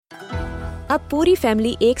अब पूरी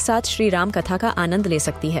फैमिली एक साथ श्री राम कथा का आनंद ले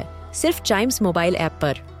सकती है सिर्फ चाइम्स मोबाइल ऐप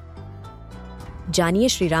पर। जानिए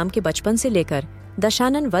श्री राम के बचपन से लेकर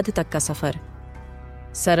दशानन वध तक का सफर।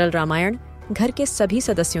 सरल रामायण घर के सभी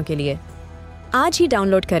सदस्यों के लिए। आज ही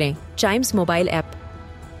डाउनलोड करें चाइम्स मोबाइल ऐप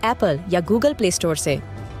एप्पल या गूगल प्ले स्टोर से।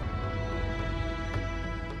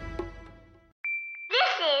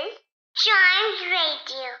 This is Chimes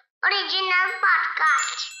Radio original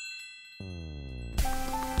podcast.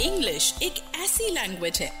 English एक ऐसी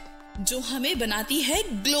लैंग्वेज है जो हमें बनाती है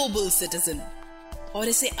ग्लोबल सिटीजन और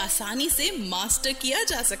इसे आसानी से मास्टर किया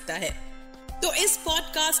जा सकता है। तो इस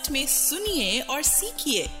पॉडकास्ट में सुनिए और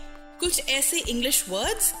सीखिए कुछ ऐसे इंग्लिश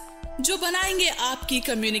वर्ड्स जो बनाएंगे आपकी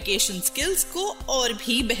कम्युनिकेशन स्किल्स को और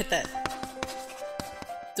भी बेहतर।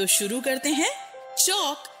 तो शुरू करते हैं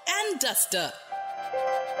chalk and duster.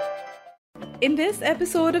 In this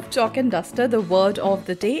episode of Chalk and Duster, the word of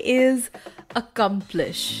the day is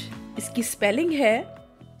accomplish. इसकी spelling है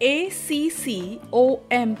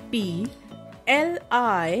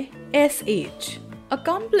ACCOMPLISH.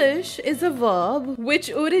 Accomplish is a verb which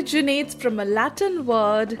originates from a Latin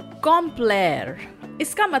word complere.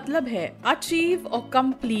 इसका मतलब है achieve or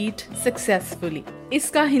complete successfully.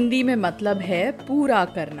 इसका हिंदी में मतलब है पूरा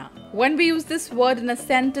करना. When we use this word in a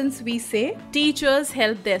sentence, we say, teachers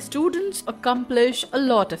help their students accomplish a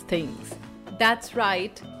lot of things. That's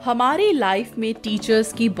right. हमारी लाइफ में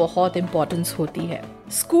टीचर्स की बहुत इम्पोर्टेंस होती है।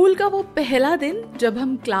 स्कूल का वो पहला दिन जब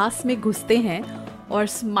हम क्लास में घुसते हैं और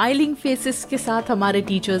स्माइलिंग फेसेस के साथ हमारे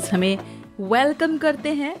टीचर्स हमें वेलकम करते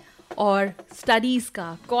हैं, और स्टडीज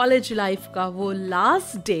का, कॉलेज लाइफ का वो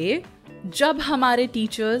लास्ट डे जब हमारे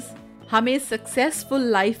टीचर्स हमें सक्सेसफुल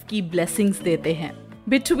लाइफ की ब्लेसिंग्स देते हैं।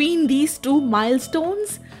 Between these two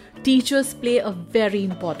milestones, teachers play a very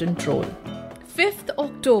important role. 5th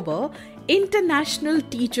October International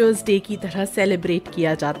Teachers Day की तरह सेलिब्रेट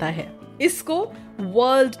किया जाता है। इसको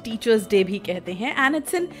World Teachers Day भी कहते हैं, and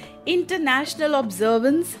it's an international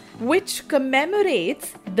observance which commemorates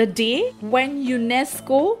the day when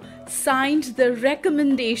UNESCO signed the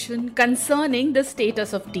recommendation concerning the status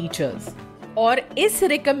of teachers. और इस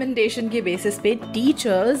recommendation के basis पे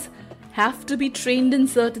teachers have to be trained in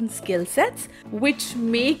certain skill sets which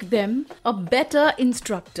make them a better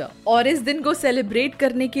instructor. और इस दिन को celebrate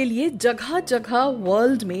करने के लिए जगह जगह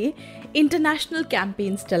वर्ल्ड में इंटरनेशनल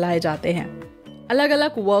कैंपेन्स चलाए जाते हैं। अलग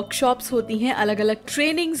अलग वर्कशॉप्स होती हैं, अलग अलग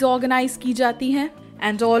ट्रेनिंग्स ऑर्गेनाइज की जाती हैं,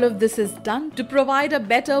 and all of this is done to provide a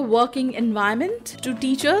better working environment to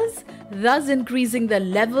teachers, thus increasing the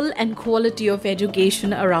level and quality of education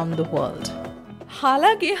around the world.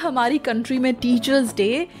 हालांकि हमारी कंट्री में टीचर्स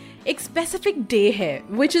डे एक स्पेसिफिक डे है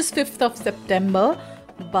which is 5th of September,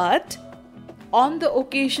 but on the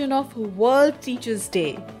occasion of World Teachers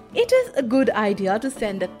Day, it is a good idea to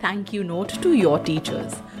send a thank you note to your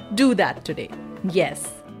teachers. Do that today. Yes,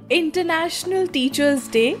 International Teachers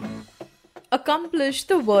Day. Accomplish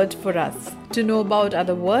the word for us. To know about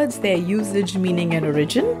other words, their usage, meaning and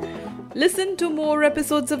origin, listen to more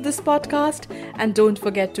episodes of this podcast, and don't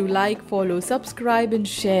forget to like, follow, subscribe and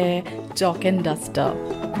share Chalk and Duster.